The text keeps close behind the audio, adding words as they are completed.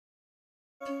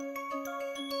Okay,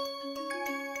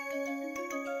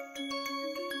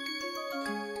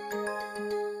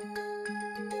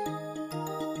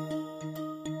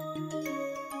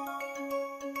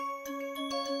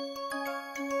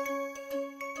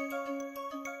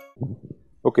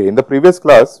 in the previous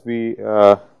class, we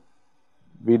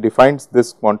defined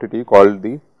this quantity called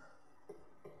the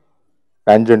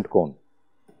tangent cone.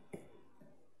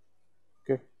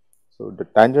 Okay, so the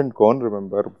tangent cone,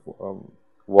 remember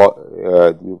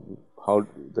how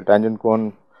the tangent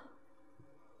cone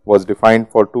was defined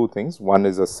for two things. One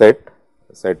is a set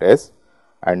S,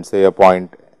 and say a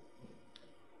point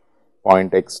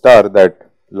x star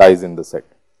that lies in the set.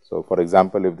 So, for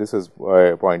example, if this is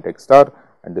point x star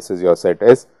and this is your set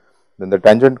S, then the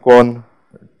tangent cone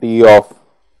T of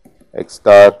x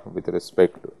star with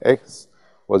respect to x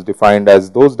was defined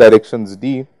as those directions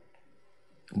D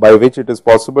by which it is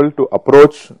possible to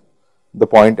approach the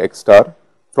point x star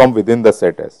from within the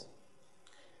set S.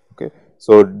 Okay.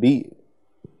 So,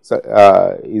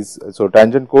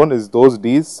 tangent cone is those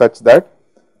D's such that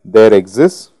there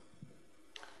exists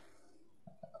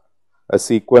a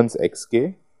sequence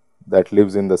xk that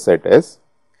lives in the set S,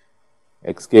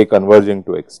 xk converging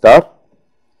to x star,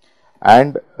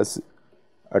 and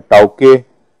a tau k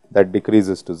that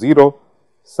decreases to 0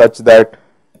 such that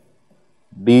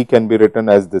D can be written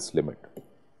as this limit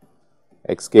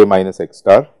xk minus x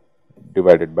star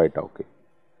divided by tau k.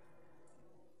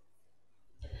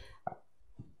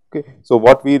 Okay. So,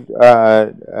 what we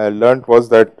learned was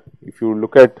that if you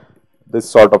look at this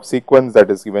sort of sequence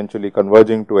that is eventually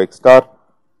converging to x star.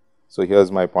 So, here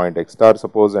is my point x star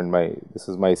suppose, and this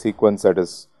is my sequence that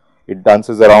is it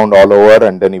dances around all over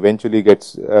and then eventually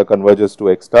gets converges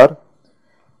to x star.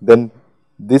 Then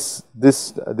this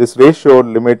ratio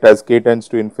limit as k tends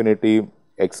to infinity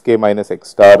xk minus x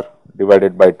star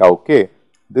divided by tau k,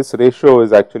 this ratio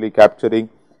is actually capturing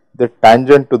the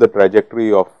tangent to the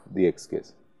trajectory of the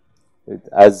xk's.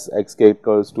 As xk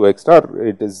goes to x star,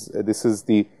 this is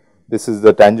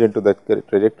the tangent to the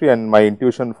trajectory, and my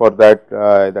intuition for that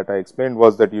that I explained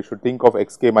was that you should think of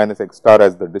xk minus x star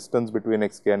as the distance between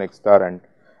xk and x star,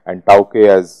 and tau k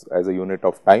as a unit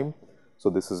of time. So,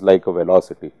 this is like a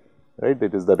velocity, right?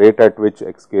 It is the rate at which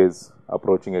xk is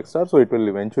approaching x star. So, it will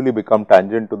eventually become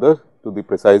tangent to the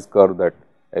precise curve that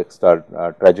x star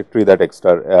trajectory that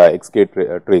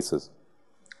xk traces.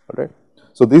 All right.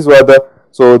 So, these were the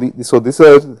this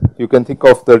is, you can think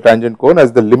of the tangent cone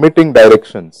as the limiting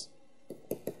directions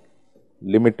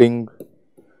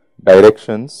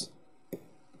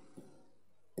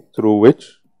through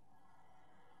which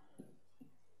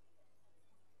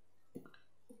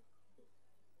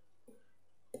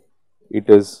it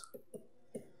is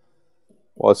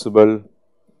possible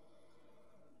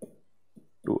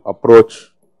to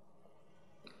approach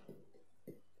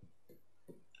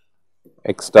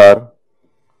x star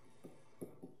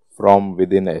from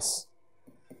within S.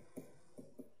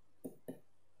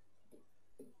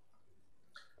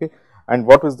 Okay. And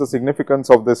what was the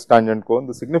significance of this tangent cone?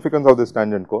 The significance of this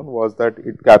tangent cone was that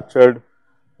it captured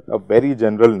a very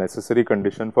general necessary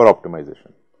condition for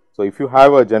optimization. So, if you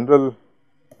have a general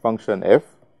function f,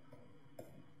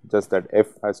 just that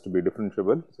f has to be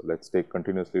differentiable. So, let us take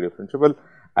continuously differentiable,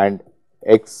 and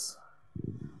x,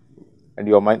 and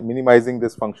you are minimizing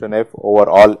this function f over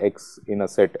all x in a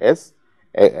set S.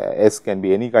 S can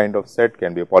be any kind of set,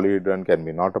 can be a polyhedron, can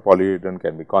be not a polyhedron,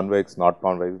 can be convex, not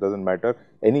convex, does not matter,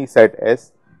 any set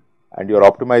S, and you are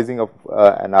optimizing of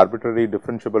an arbitrary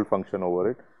differentiable function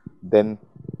over it, then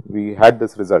we had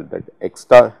this result that x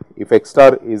star, if x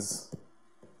star is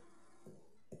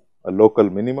a local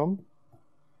minimum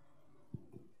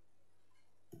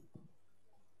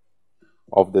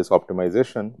of this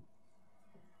optimization,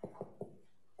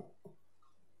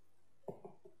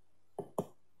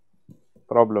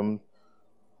 problem,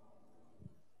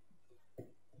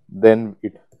 then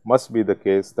it must be the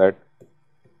case that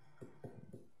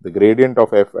the gradient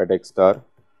of f at x star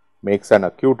makes an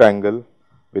acute angle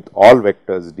with all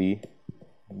vectors d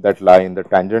that lie in the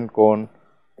tangent cone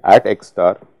at x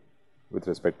star with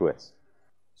respect to S.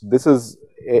 So, this is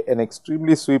an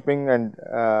extremely sweeping and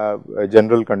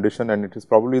general condition, and it is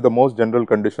probably the most general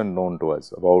condition known to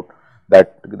us about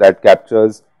that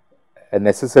captures a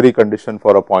necessary condition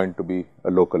for a point to be a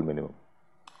local minimum.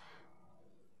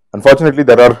 Unfortunately,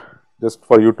 there are, just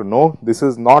for you to know, this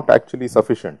is not actually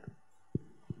sufficient.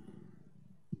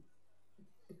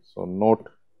 So, note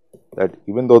that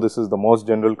even though this is the most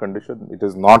general condition, it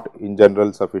is not in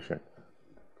general sufficient.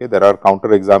 Okay, there are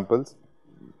counter examples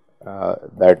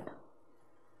that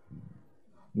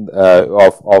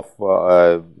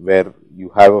where you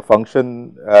have a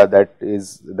function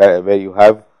where you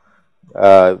have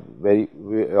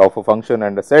of a function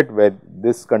and a set where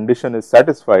this condition is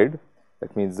satisfied,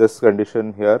 that means this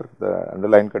condition here, the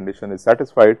underlying condition is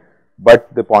satisfied,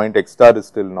 but the point x star is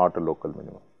still not a local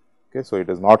minimum. Okay, so it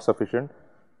is not sufficient.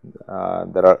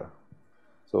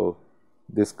 So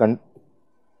this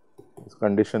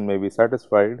condition may be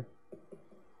satisfied,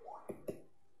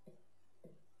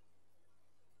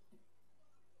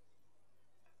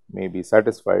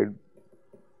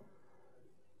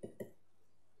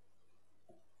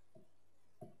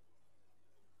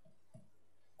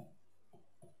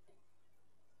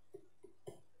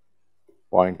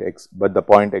 point x, but the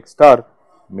point x star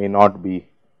may not be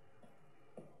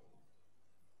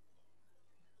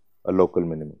a local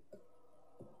minimum.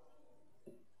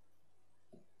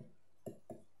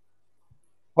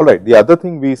 All right. The other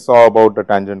thing we saw about the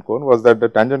tangent cone was that the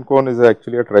tangent cone is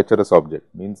actually a treacherous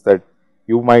object, means that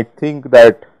you might think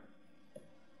that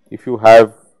if you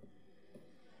have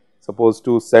suppose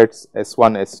two sets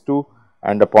S1, S2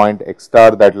 and a point x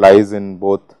star that lies in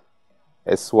both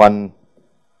S1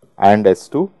 and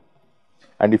S2,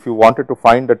 and if you wanted to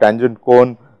find the tangent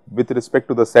cone with respect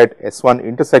to the set S1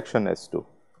 intersection S2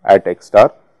 at x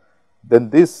star, then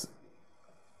this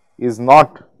is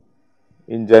not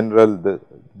in general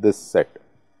this set.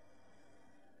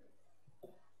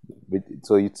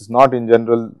 So, it is not in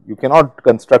general, you cannot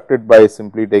construct it by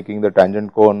simply taking the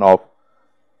tangent cone of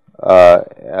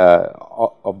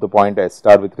the point S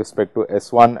star with respect to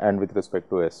S1 and with respect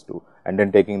to S2 and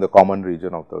then taking the common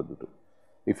region of the other two.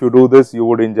 If you do this, you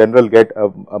would in general get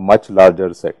a much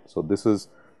larger set. So, this is,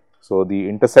 so the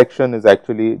intersection is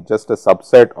actually just a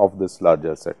subset of this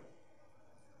larger set.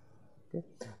 Okay.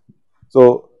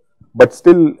 So, but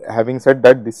still, having said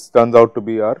that, this turns out to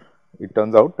be it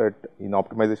turns out that in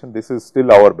optimization this is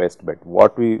still our best bet.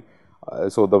 What we,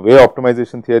 so the way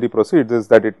optimization theory proceeds is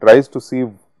that it tries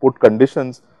to put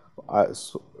conditions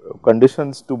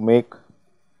to make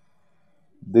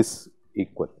this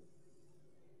equal.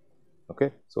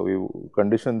 Okay. So, we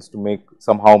conditions to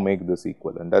somehow make this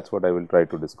equal, and that is what I will try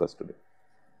to discuss today.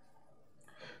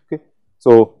 Okay.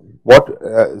 So,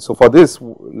 so for this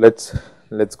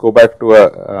let's go back to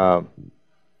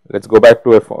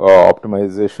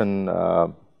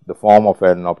optimization, the form of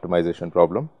an optimization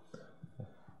problem.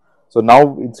 So,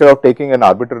 now instead of taking an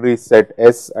arbitrary set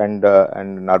S and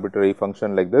an arbitrary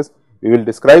function like this, we will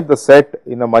describe the set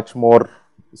in a much more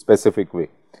specific way.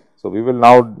 So, we will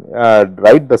now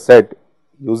write the set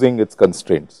using its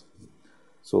constraints.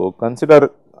 So, consider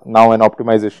now an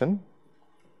optimization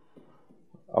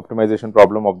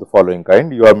problem of the following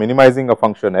kind. You are minimizing a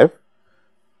function f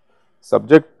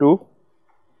subject to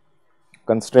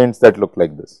constraints that look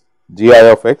like this: g I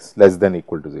of x less than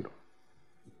equal to 0,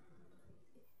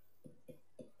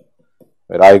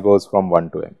 where I goes from 1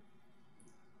 to m.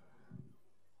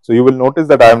 So, you will notice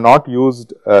that I have not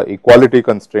used equality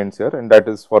constraints here, and that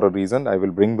is for a reason. I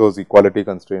will bring those equality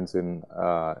constraints in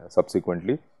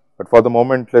subsequently, but for the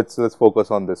moment let's focus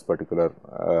on this particular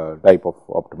type of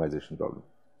optimization problem,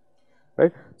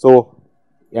 right. So,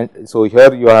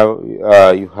 here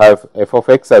you have f of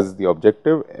x as the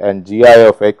objective, and g I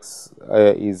of x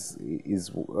is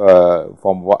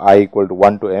from I equal to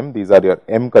 1 to m. These are your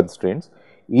m constraints.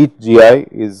 Each g I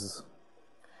is,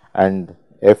 and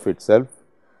f itself,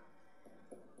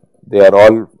 they are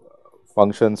all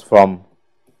functions from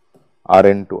R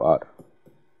n to R.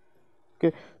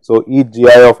 Okay. So, each g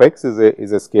I of x is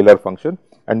a scalar function,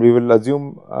 and we will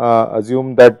assume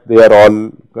that they are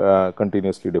all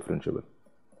continuously differentiable.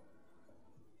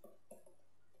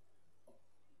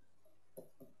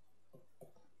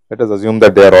 Let us assume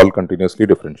that they are all continuously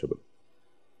differentiable.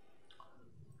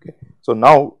 Okay. So,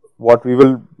 now what we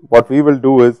will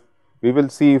do is we will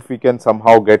see if we can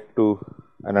somehow get to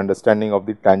an understanding of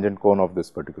the tangent cone of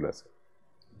this particular set.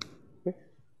 Okay.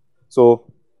 So,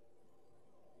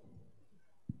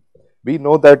 we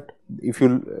know that if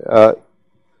you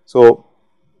so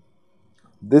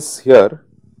this here,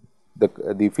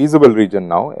 the feasible region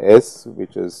now S,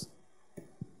 which is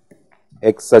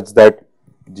x such that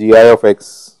g I of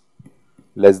x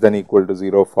less than equal to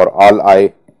 0 for all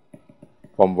I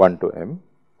from 1 to m.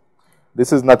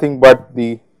 This is nothing but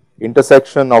the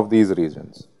intersection of these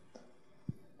regions.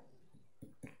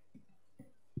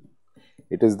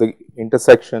 It is the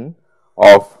intersection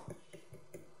of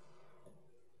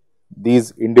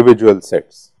these individual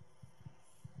sets.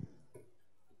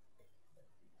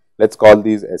 Let us call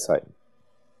these Si,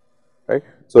 right.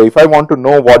 So, if I want to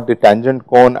know what the tangent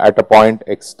cone at a point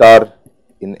x star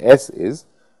in S is,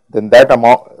 then that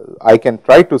amount I can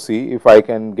try to see if I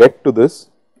can get to this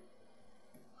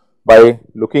by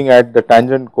looking at the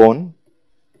tangent cone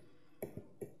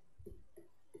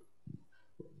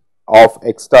of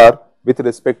x star with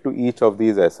respect to each of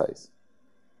these SIs,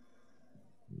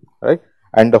 right.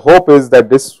 And the hope is that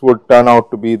this would turn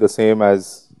out to be the same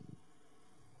as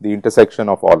the intersection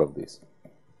of all of these.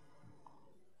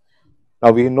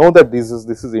 Now, we know that this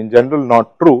is in general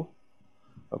not true,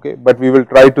 okay, but we will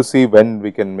try to see when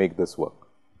we can make this work.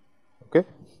 Okay.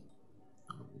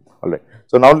 All right.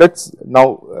 So, now let's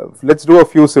do a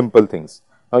few simple things.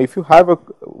 Now, if you have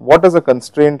what is a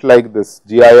constraint like this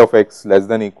g I of x less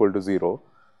than equal to 0,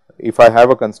 if I have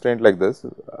a constraint like this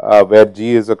where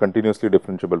g is a continuously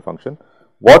differentiable function,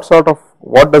 what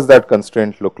does that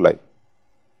constraint look like?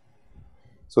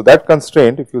 So, that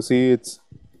constraint, if you see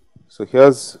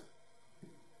here's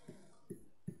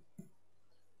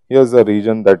a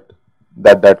region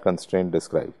that constraint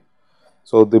describes.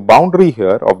 So, the boundary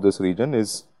here of this region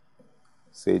is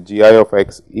say g I of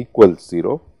x equals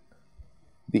 0.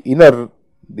 The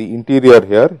interior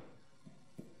here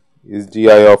is g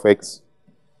I of x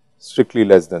strictly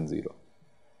less than 0.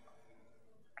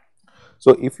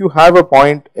 So, if you have a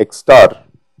point x star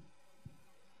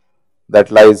that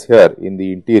lies here in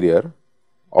the interior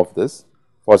of this,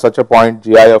 for such a point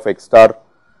g I of x star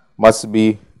must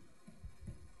be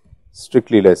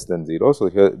strictly less than 0. So,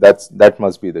 here that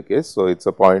must be the case. So, it is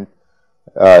a point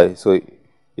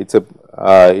it's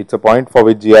a point for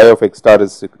which g I of x star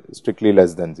is strictly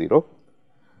less than 0.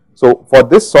 So, for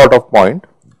this sort of point,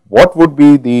 what would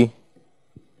be the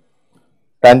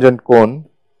tangent cone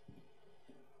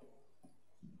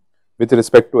with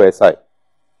respect to SI?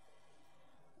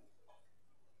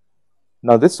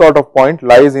 Now, this sort of point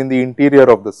lies in the interior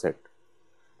of the set,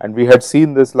 and we had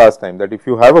seen this last time, that if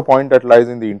you have a point that lies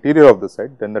in the interior of the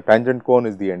set, then the tangent cone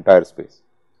is the entire space,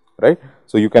 right.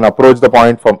 So, you can approach the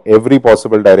point from every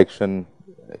possible direction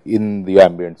in the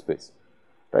ambient space,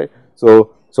 right.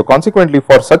 So, consequently,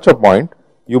 for such a point,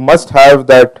 you must have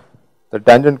that the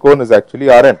tangent cone is actually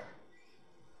Rn.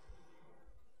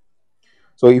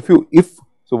 So,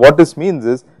 so what this means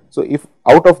is, so if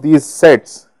out of these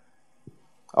sets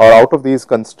or out of these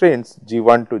constraints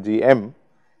G1 to Gm,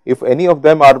 if any of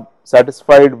them are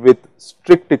satisfied with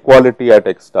strict equality at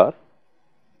x star,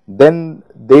 then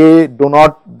they do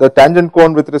not, the tangent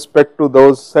cone with respect to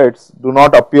those sets will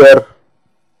not appear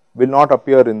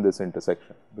in this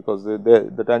intersection, because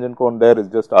the tangent cone there is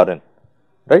just Rn,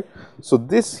 right. So,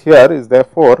 this here is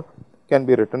therefore can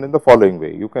be written in the following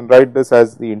way. You can write this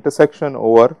as the intersection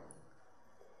over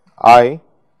I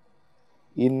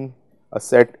in a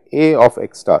set A of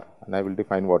x star, and I will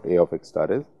define what A of x star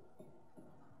is,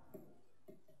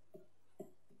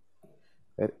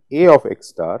 where A of x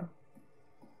star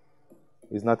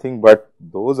is nothing but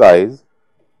those i's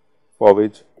for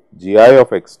which g I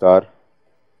of x star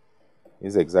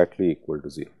is exactly equal to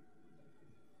 0,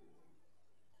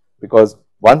 because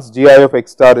once g I of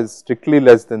x star is strictly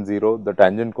less than 0, the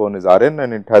tangent cone is Rn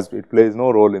and it plays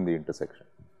no role in the intersection,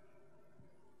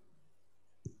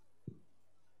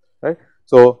 right.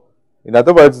 So, in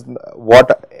other words,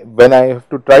 when I have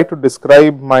to try to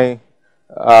describe my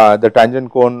the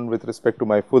tangent cone with respect to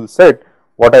my full set,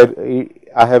 what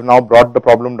I have now brought the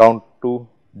problem down to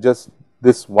just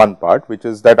this one part, which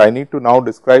is that I need to now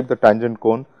describe the tangent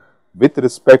cone with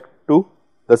respect to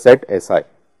the set Si,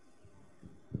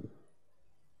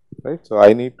 right. So,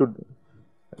 I need to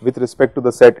with respect to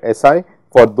the set Si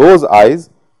for those i's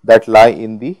that lie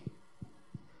in the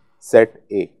set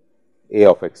A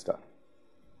of x star.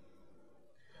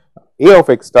 A of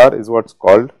x star is what is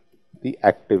called the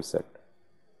active set.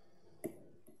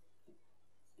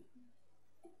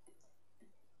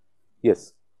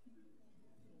 Yes.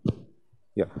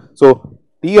 Yeah. So,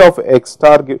 T of x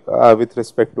star with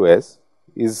respect to S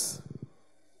is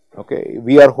okay.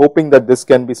 We are hoping that this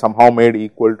can be somehow made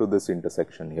equal to this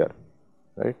intersection here,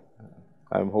 right.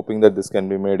 I am hoping that this can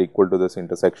be made equal to this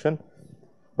intersection,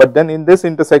 but then in this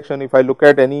intersection, if I look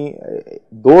at any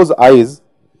those i's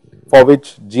for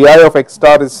which g I of x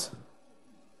star is,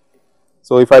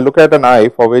 so if I look at an I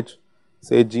for which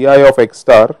say g I of x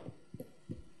star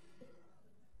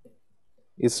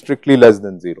is strictly less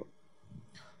than 0,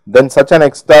 then such an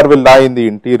x star will lie in the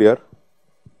interior,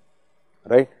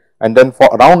 right, and then for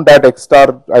around that x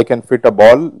star I can fit a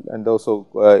ball, and also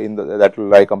that will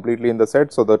lie completely in the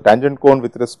set. So, the tangent cone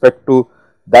with respect to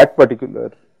that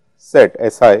particular set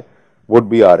Si would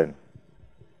be Rn,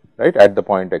 right, at the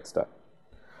point x star.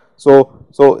 So,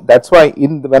 that is why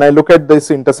when I look at this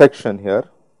intersection here,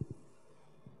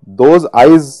 those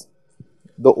i's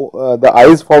the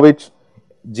i's for which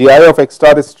g I of x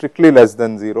star is strictly less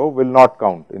than 0 will not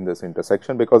count in this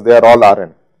intersection, because they are all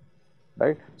Rn,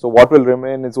 right. So, what will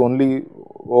remain is only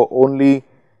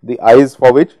the i's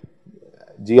for which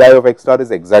g I of x star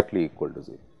is exactly equal to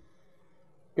 0.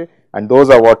 okay, and those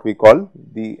are what we call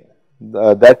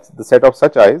that's the set of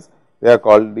such eyes, they are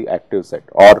called the active set,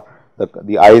 or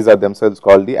the eyes are themselves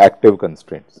called the active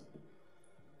constraints.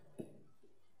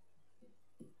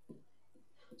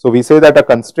 So, we say that a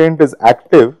constraint is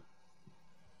active.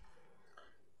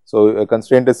 So, a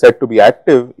constraint is said to be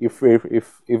active if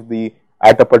the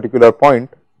at a particular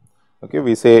point, okay,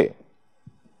 we say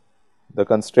the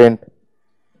constraint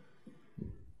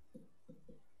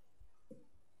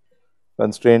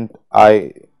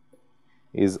I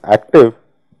is active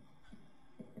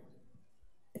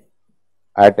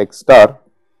at x star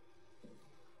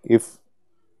if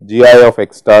g I of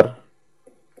x star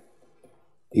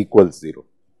equals 0.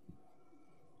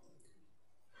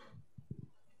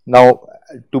 Now,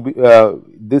 to be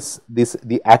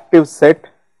the active set,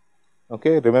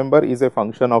 okay, remember, is a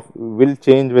function of will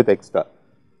change with x star.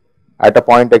 At a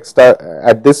point x star,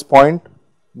 at this point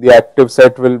the active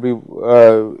set will be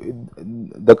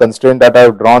the constraint that I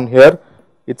have drawn here,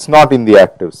 it is not in the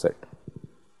active set,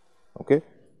 okay,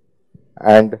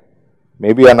 and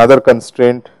maybe another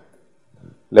constraint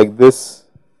like this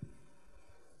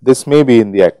may be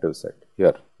in the active set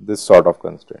here, this sort of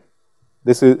constraint.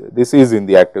 This is in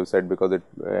the active set because it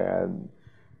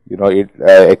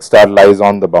x star lies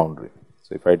on the boundary.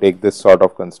 So, if I take this sort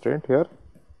of constraint here,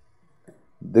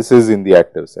 this is in the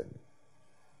active set,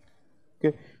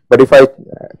 okay. But if I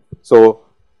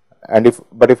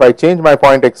if I change my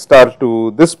point x star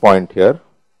to this point here,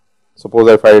 suppose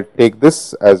if I take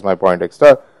this as my point x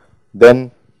star, then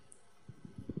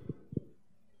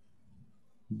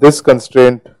this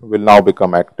constraint will now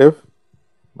become active.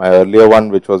 My earlier one,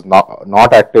 which was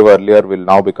not active earlier, will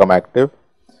now become active,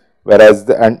 whereas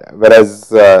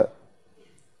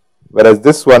whereas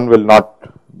this one will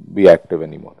not be active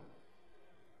anymore.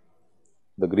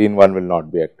 The green one will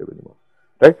not be active anymore,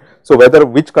 right. So, whether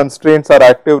which constraints are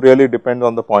active really depends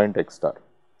on the point x star,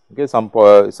 okay.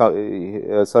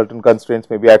 Certain constraints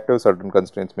may be active, certain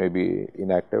constraints may be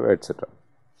inactive, etc.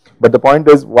 But the point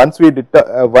is, once I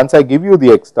give you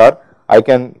the x star,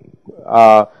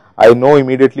 I know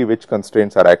immediately which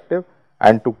constraints are active,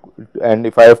 and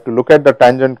if I have to look at the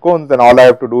tangent cones, then all I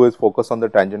have to do is focus on the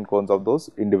tangent cones of those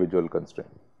individual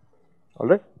constraints, all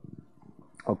right.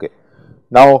 Okay.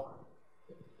 Now,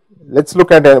 let us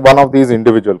look at one of these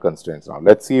individual constraints now.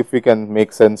 Let us see if we can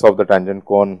make sense of the tangent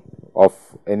cone of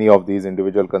any of these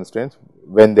individual constraints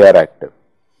when they are active,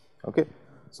 okay.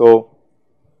 So,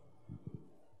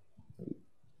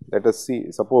 let us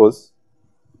see, suppose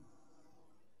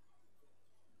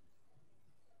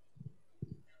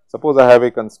I have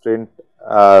a constraint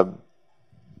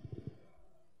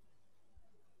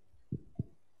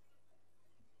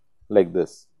like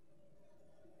this.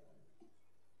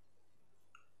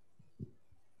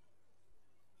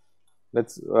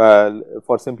 Let's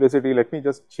for simplicity, let me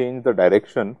just change the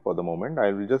direction for the moment.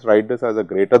 I will just write this as a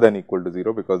greater than equal to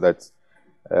 0 because that's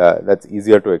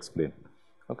easier to explain,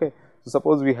 okay. So,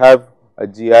 suppose we have a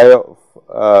gi of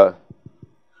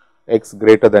x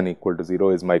greater than equal to 0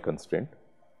 is my constraint,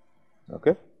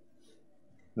 okay.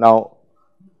 Now,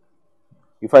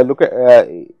 if I look at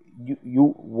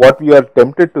what we are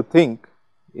tempted to think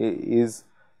is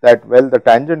that, well, the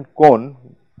tangent cone,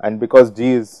 and because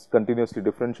g is continuously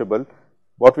differentiable,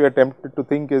 what we are tempted to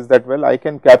think is that, well, I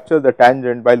can capture the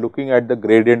tangent by looking at the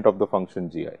gradient of the function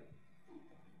g I,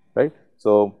 right.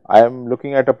 So, I am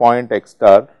looking at a point x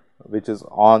star which is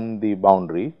on the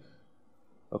boundary,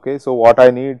 okay. So, what I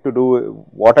need to do,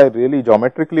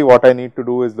 geometrically what I need to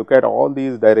do is look at all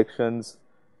these directions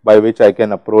by which I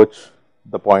can approach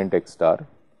the point x star,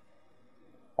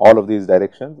 all of these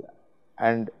directions,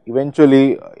 and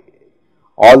eventually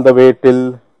all the way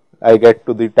till I get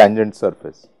to the tangent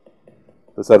surface,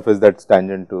 the surface that is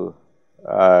tangent to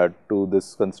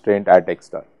this constraint at x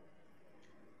star,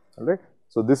 all right.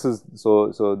 So, this is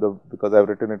because I have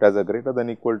written it as a greater than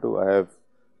equal to,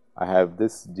 I have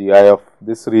this g I of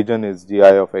this region is g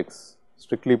I of x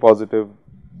strictly positive,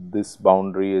 this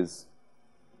boundary is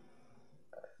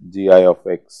g I of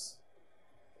x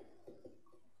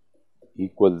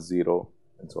equals 0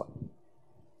 and so on.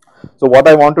 So, what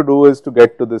I want to do is to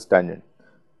get to this tangent.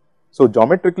 So,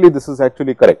 geometrically this is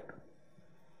actually correct.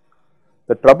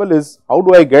 The trouble is, how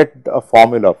do I get a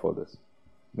formula for this?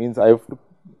 Means I have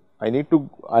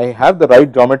the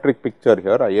right geometric picture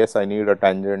here. Yes, I need a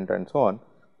tangent and so on,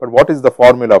 but what is the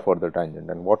formula for the tangent,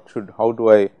 and how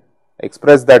do I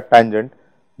express that tangent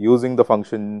using the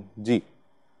function g?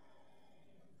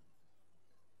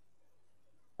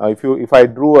 Now, if I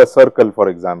drew a circle, for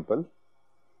example,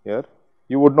 here,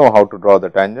 you would know how to draw the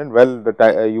tangent. Well,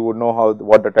 you would know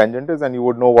what the tangent is, and you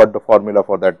would know what the formula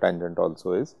for that tangent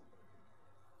also is.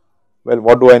 Well,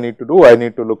 what do I need to do? I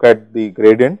need to look at the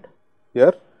gradient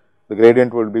here. The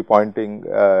gradient will be pointing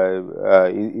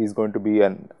is going to be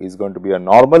a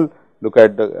normal. Look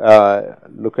at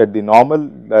the normal,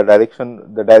 the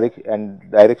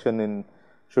direction in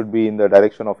should be in the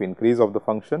direction of increase of the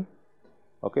function.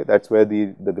 Okay, that is where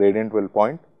the gradient will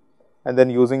point, and then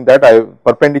using that,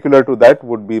 perpendicular to that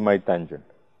would be my tangent,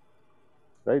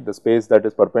 right. The space that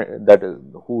is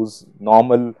whose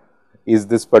normal is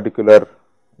this particular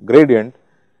gradient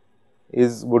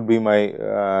would be my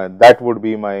that would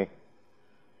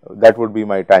be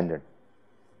my tangent.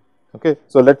 Okay.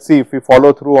 So, let us see if we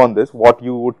follow through on this, what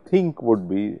you would think would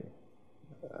be,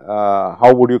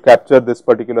 how would you capture this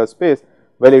particular space?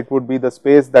 Well, it would be the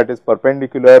space that is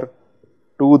perpendicular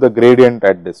to the gradient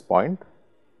at this point.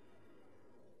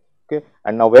 Okay.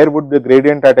 And now, where would the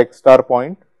gradient at x star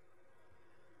point?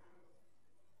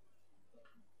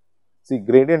 See,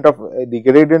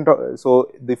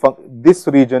 so this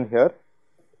region here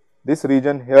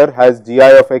has gi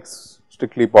of x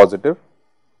strictly positive,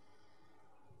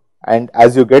 and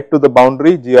as you get to the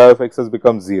boundary, gi of x has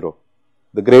become 0.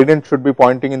 The gradient should be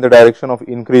pointing in the direction of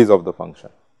increase of the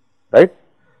function, right.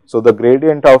 So, the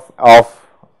gradient of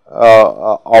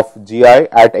gi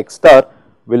at x star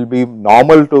will be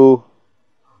normal to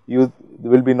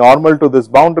this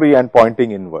boundary and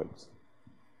pointing inwards,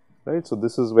 right. So,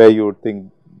 this is where you would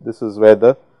think, this is where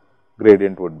the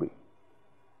gradient would be.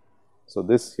 So,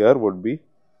 this here would be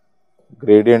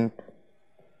gradient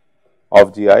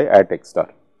of gi at x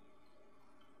star.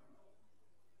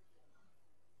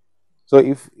 So,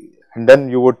 and then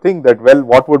you would think that, well,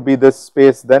 what would be this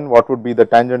space then? What would be the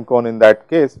tangent cone in that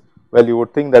case? Well, you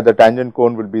would think that the tangent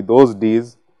cone will be those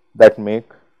d's that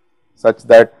make such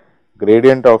that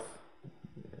gradient of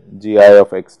gi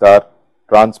of x star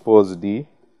transpose d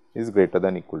is greater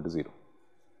than equal to 0,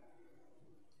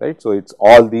 right. So, it is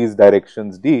all these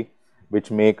directions d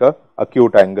which make a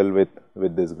acute angle with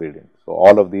this gradient. So,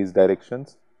 all of these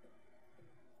directions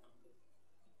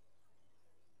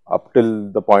up till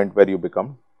the point where you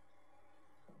become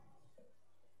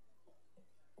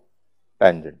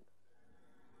tangent.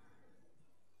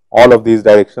 All of these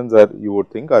directions are, you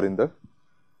would think, are in the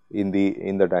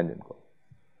tangent cone.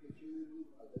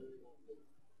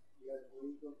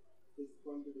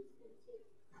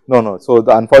 No. So,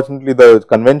 unfortunately, the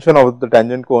convention of the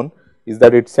tangent cone is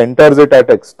that it centers it at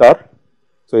x star.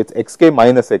 So, it is xk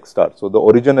minus x star. So, the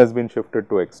origin has been shifted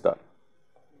to x star.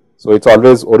 So, it is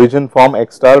always origin from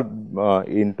x star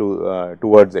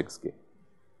towards xk.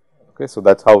 Okay. So,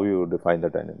 that is how you define the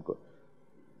tangent cone.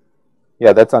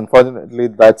 Yeah, that is unfortunately,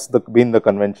 that is been the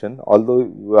convention,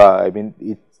 although I mean,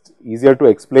 it is easier to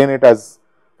explain it as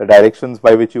the directions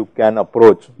by which you can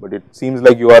approach, but it seems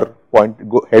like you are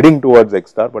heading towards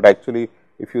x star, but actually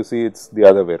if you see, it is the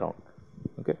other way around.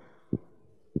 Okay.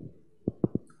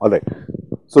 All right.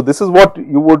 So, this is what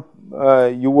you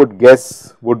would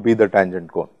guess would be the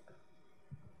tangent cone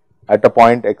at a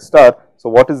point x star. So,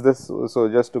 what is this? So,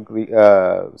 just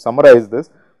to summarize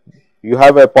this, you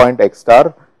have a point x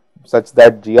star such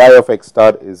that gi of x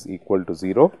star is equal to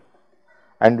 0,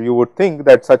 and you would think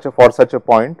that for such a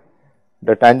point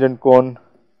the tangent cone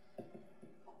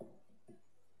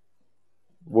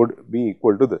would be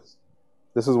equal to this.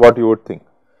 This is what you would think,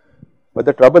 but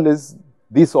the trouble is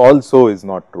this also is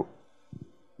not true.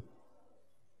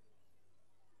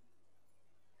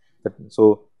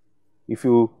 So, if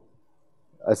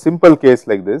a simple case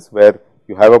like this, where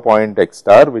you have a point x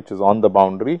star which is on the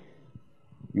boundary,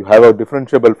 you have a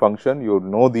differentiable function, you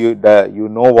know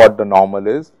what the normal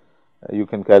is, you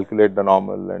can calculate the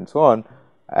normal and so on,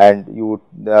 and you would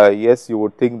yes, you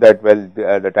would think that, well,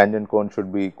 the tangent cone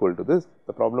should be equal to this.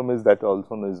 The problem is that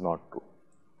also is not true,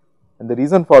 and the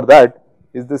reason for that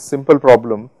is this simple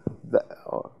problem,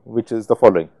 which is the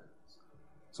following.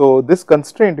 So, this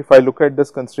constraint, if I look at this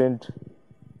constraint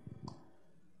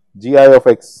gi of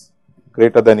x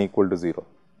greater than equal to 0,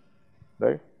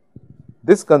 right,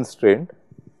 this constraint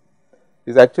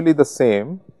is actually the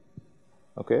same.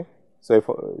 Okay. So, if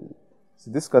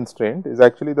this constraint is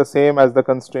actually the same as the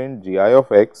constraint gi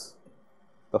of x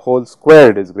the whole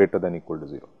squared is greater than equal to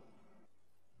 0.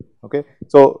 Okay.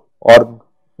 So, or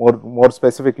more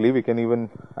specifically, we can even,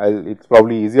 it is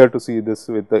probably easier to see this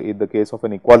in the case of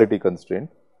an equality constraint.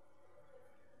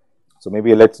 So,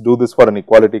 maybe let us do this for an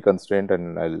equality constraint,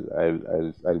 and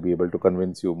I'll be able to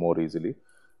convince you more easily.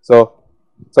 So,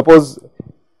 suppose,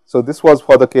 so this was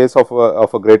for the case of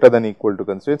a greater than equal to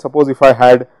constraint. Suppose if I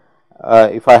had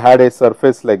a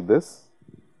surface like this,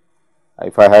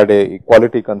 if I had a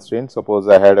equality constraint, suppose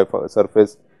I had a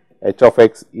surface h of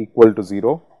x equal to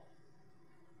 0,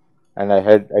 and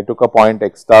I took a point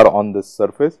x star on this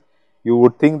surface. you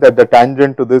would think that the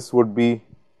tangent to this would be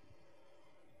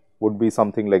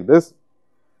something like this.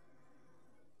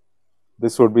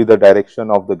 This would be the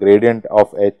direction of the gradient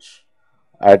of h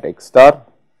at x star,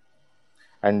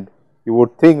 and you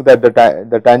would think that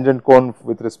the tangent cone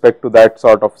with respect to that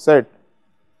sort of set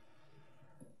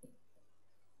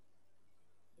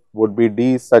would be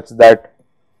d such that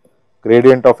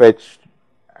gradient of h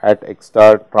at x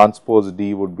star transpose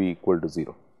d would be equal to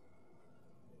 0,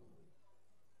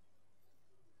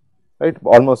 right,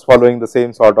 almost following the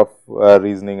same sort of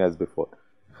reasoning as before.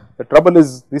 The trouble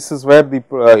is, this is where the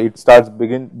it starts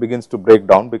begins to break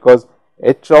down, because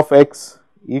h of x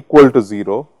equal to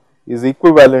 0 is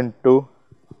equivalent to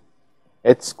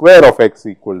h square of x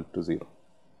equal to 0,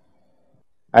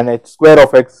 and h square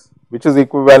of x, which is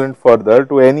equivalent further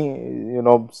to any,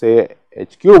 say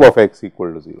h cube of x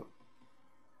equal to 0,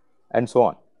 and so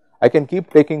on. I can keep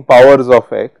taking powers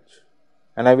of h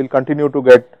and I will continue to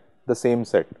get the same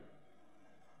set.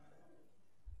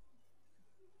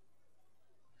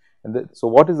 And so,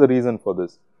 what is the reason for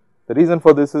this? The reason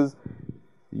for this is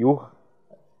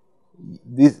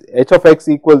this h of x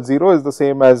equals 0 is the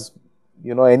same as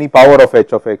any power of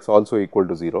h of x also equal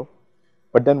to 0.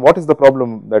 But then what is the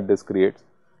problem that this creates?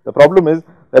 The problem is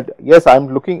that, yes, I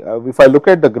am looking, if I look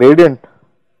at the gradient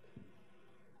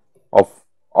of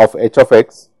h of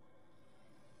x,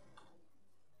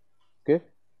 okay,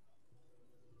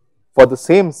 for the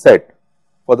same set,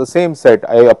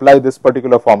 I apply this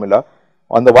particular formula.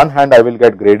 On the one hand, I will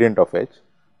get gradient of h.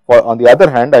 On the other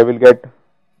hand, I will get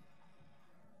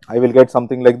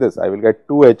something like this. I will get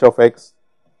 2 h of x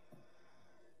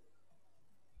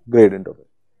gradient of h.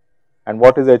 And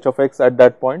what is h of x at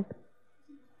that point?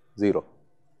 0,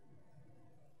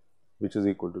 which is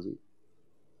equal to 0.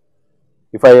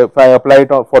 If I apply it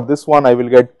for this one, I will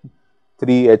get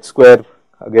 3 h square,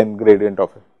 again gradient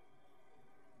of it.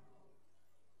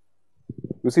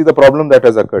 You see the problem that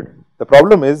has occurred. The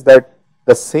problem is that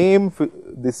the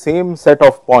same set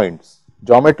of points,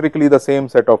 geometrically the same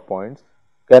set of points,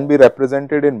 can be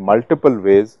represented in multiple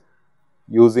ways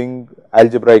using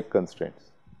algebraic constraints.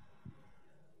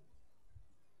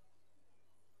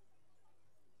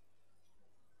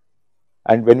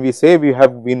 And when we say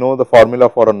we know the formula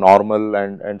for a normal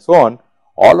and so on,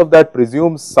 all of that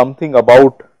presumes something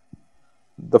about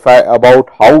about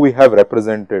how we have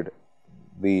represented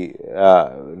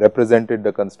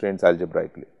the constraints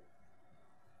algebraically,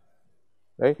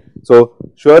 right. So,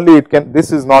 surely it can,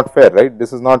 this is not fair, right,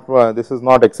 this is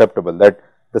not acceptable, that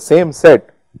the same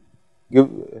set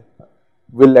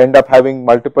will end up having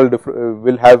multiple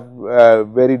will have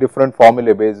very different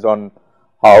formulae based on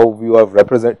how you have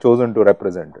chosen to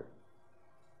represent it,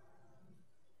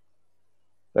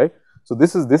 right. So,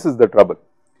 this is the trouble.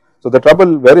 So, the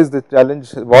trouble, where is the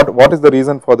challenge, what is the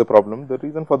reason for the problem? The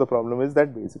reason for the problem is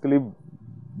that basically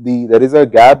there is a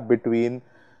gap between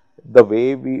the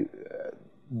way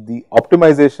the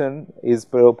optimization is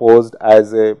proposed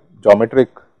as a geometric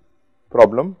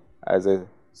problem, as a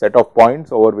set of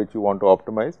points over which you want to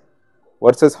optimize,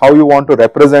 versus how you want to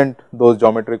represent those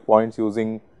geometric points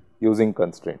using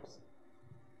constraints,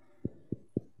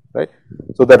 right.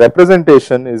 So, the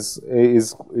representation is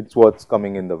it's what's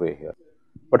coming in the way here.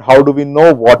 But how do we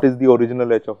know what is the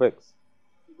original h of x?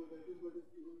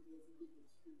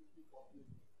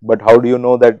 But how do you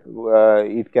know that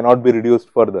it cannot be reduced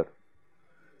further?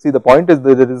 See, the point is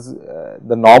that there is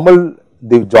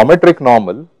the geometric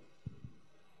normal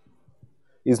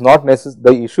is not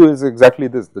necessarily, the issue is exactly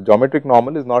this, the geometric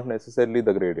normal is not necessarily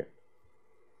the gradient.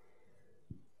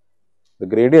 The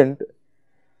gradient,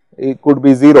 it could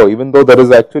be 0, even though there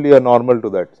is actually a normal to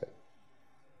that set.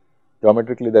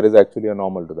 Geometrically, there is actually a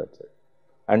normal to that set,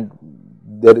 and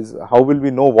there is, how will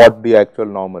we know what the actual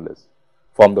normal is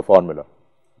from the formula,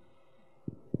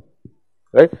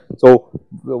 right. So,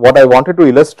 what I wanted to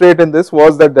illustrate in this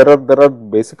was that there are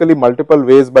basically multiple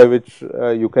ways by which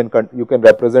you can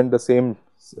represent the same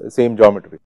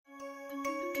geometry.